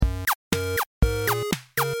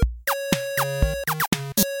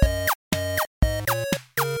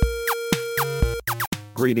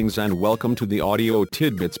Greetings and welcome to the Audio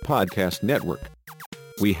Tidbits Podcast Network.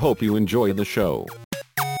 We hope you enjoy the show.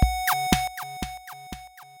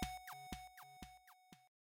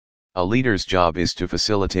 A leader's job is to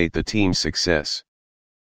facilitate the team's success.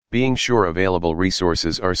 Being sure available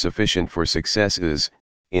resources are sufficient for success is,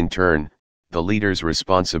 in turn, the leader's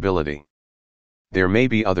responsibility. There may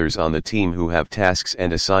be others on the team who have tasks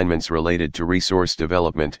and assignments related to resource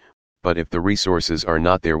development, but if the resources are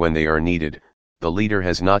not there when they are needed, the leader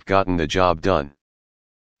has not gotten the job done.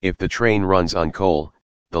 If the train runs on coal,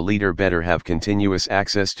 the leader better have continuous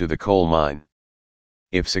access to the coal mine.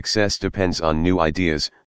 If success depends on new ideas,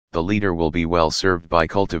 the leader will be well served by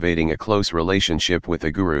cultivating a close relationship with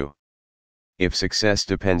a guru. If success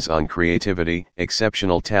depends on creativity,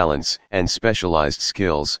 exceptional talents, and specialized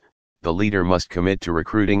skills, the leader must commit to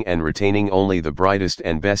recruiting and retaining only the brightest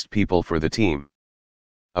and best people for the team.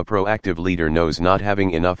 A proactive leader knows not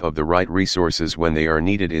having enough of the right resources when they are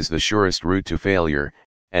needed is the surest route to failure,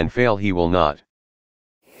 and fail he will not.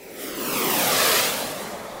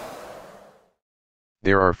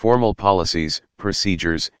 There are formal policies,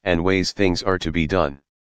 procedures, and ways things are to be done.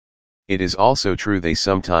 It is also true they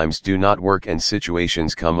sometimes do not work and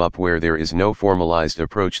situations come up where there is no formalized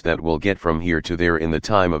approach that will get from here to there in the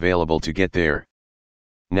time available to get there.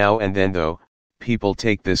 Now and then though, people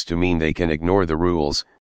take this to mean they can ignore the rules,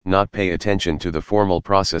 not pay attention to the formal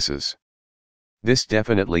processes. This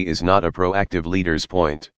definitely is not a proactive leader's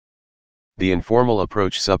point. The informal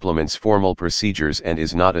approach supplements formal procedures and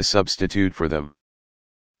is not a substitute for them.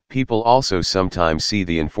 People also sometimes see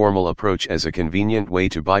the informal approach as a convenient way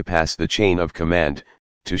to bypass the chain of command,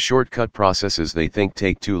 to shortcut processes they think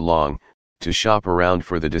take too long, to shop around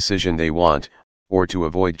for the decision they want, or to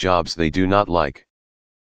avoid jobs they do not like.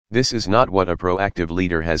 This is not what a proactive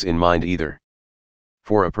leader has in mind either.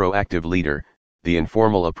 For a proactive leader, the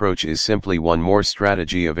informal approach is simply one more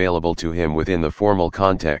strategy available to him within the formal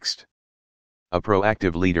context. A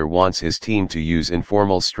proactive leader wants his team to use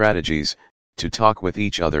informal strategies, to talk with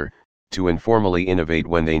each other, to informally innovate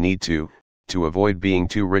when they need to avoid being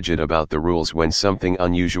too rigid about the rules when something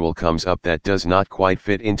unusual comes up that does not quite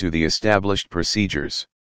fit into the established procedures.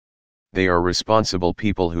 They are responsible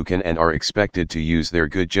people who can and are expected to use their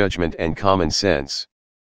good judgment and common sense.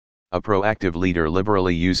 A proactive leader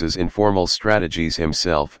liberally uses informal strategies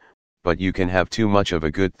himself, but you can have too much of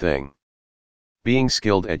a good thing. Being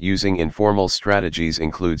skilled at using informal strategies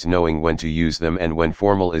includes knowing when to use them and when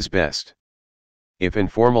formal is best. If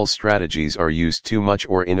informal strategies are used too much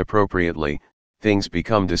or inappropriately, things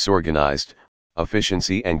become disorganized,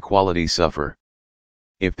 efficiency and quality suffer.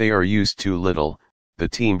 If they are used too little, the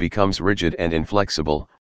team becomes rigid and inflexible,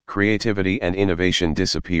 creativity and innovation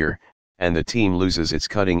disappear, and the team loses its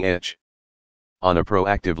cutting edge. On a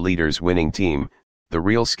proactive leader's winning team, the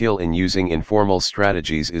real skill in using informal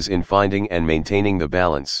strategies is in finding and maintaining the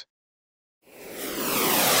balance.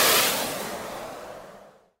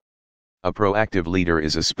 A proactive leader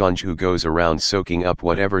is a sponge who goes around soaking up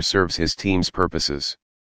whatever serves his team's purposes.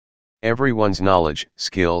 Everyone's knowledge,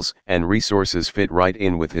 skills, and resources fit right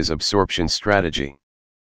in with his absorption strategy.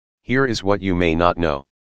 Here is what you may not know.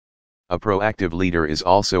 A proactive leader is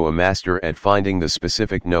also a master at finding the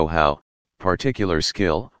specific know-how, particular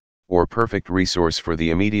skill, or perfect resource for the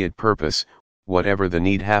immediate purpose, whatever the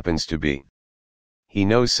need happens to be. He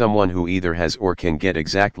knows someone who either has or can get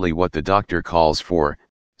exactly what the doctor calls for,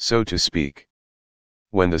 so to speak.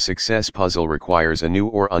 When the success puzzle requires a new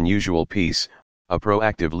or unusual piece, a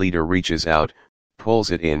proactive leader reaches out,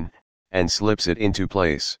 pulls it in, and slips it into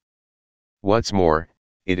place. What's more,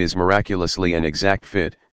 it is miraculously an exact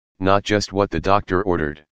fit, not just what the doctor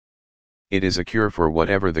ordered. It is a cure for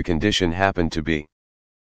whatever the condition happened to be.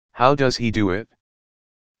 How does he do it?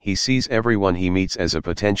 He sees everyone he meets as a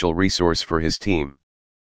potential resource for his team.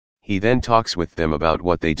 He then talks with them about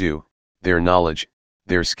what they do, their knowledge,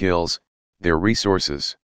 their skills, their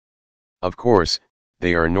resources. Of course,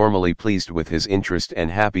 they are normally pleased with his interest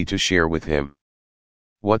and happy to share with him.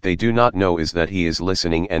 What they do not know is that he is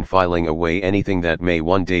listening and filing away anything that may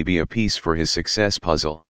one day be a piece for his success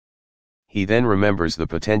puzzle. He then remembers the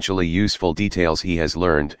potentially useful details he has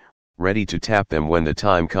learned, ready to tap them when the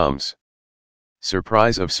time comes.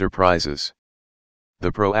 Surprise of surprises. The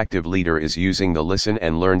proactive leader is using the listen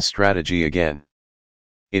and learn strategy again.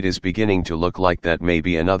 It is beginning to look like that may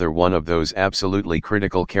be another one of those absolutely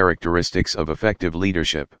critical characteristics of effective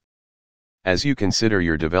leadership. As you consider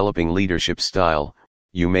your developing leadership style,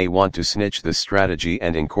 you may want to snitch this strategy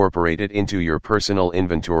and incorporate it into your personal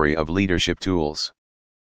inventory of leadership tools.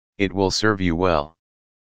 It will serve you well.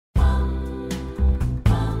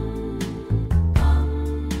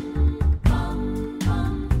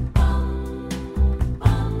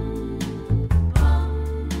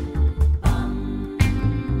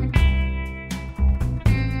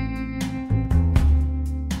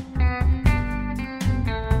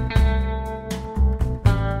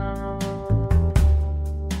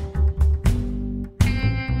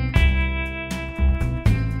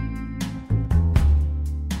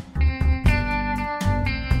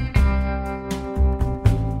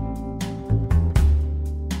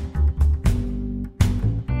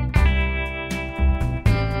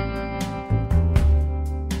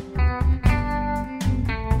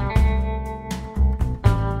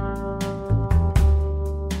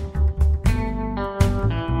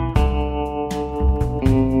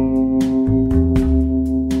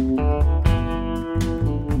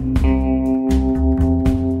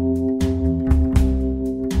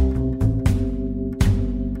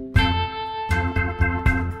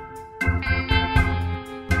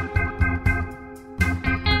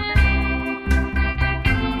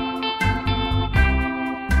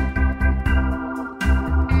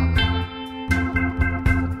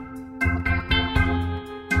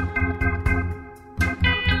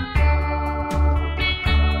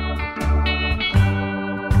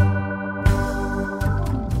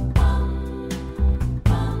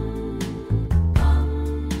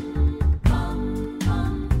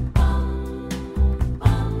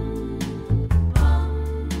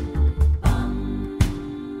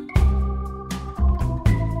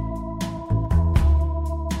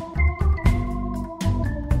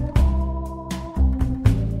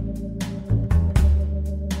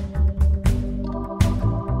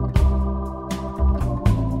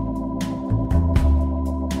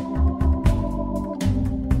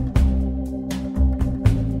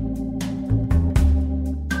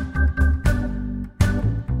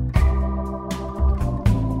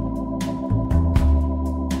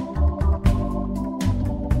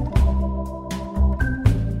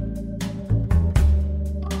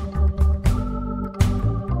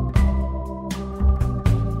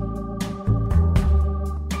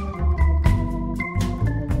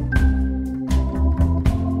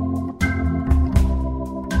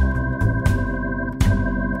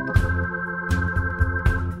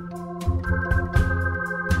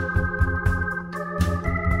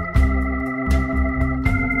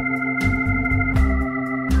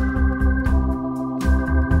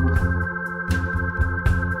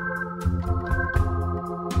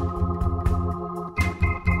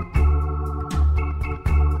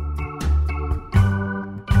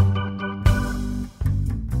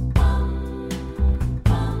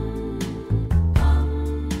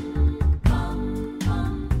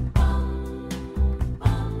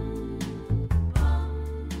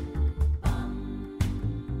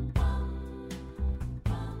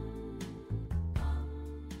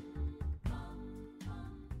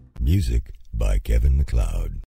 Music by Kevin MacLeod.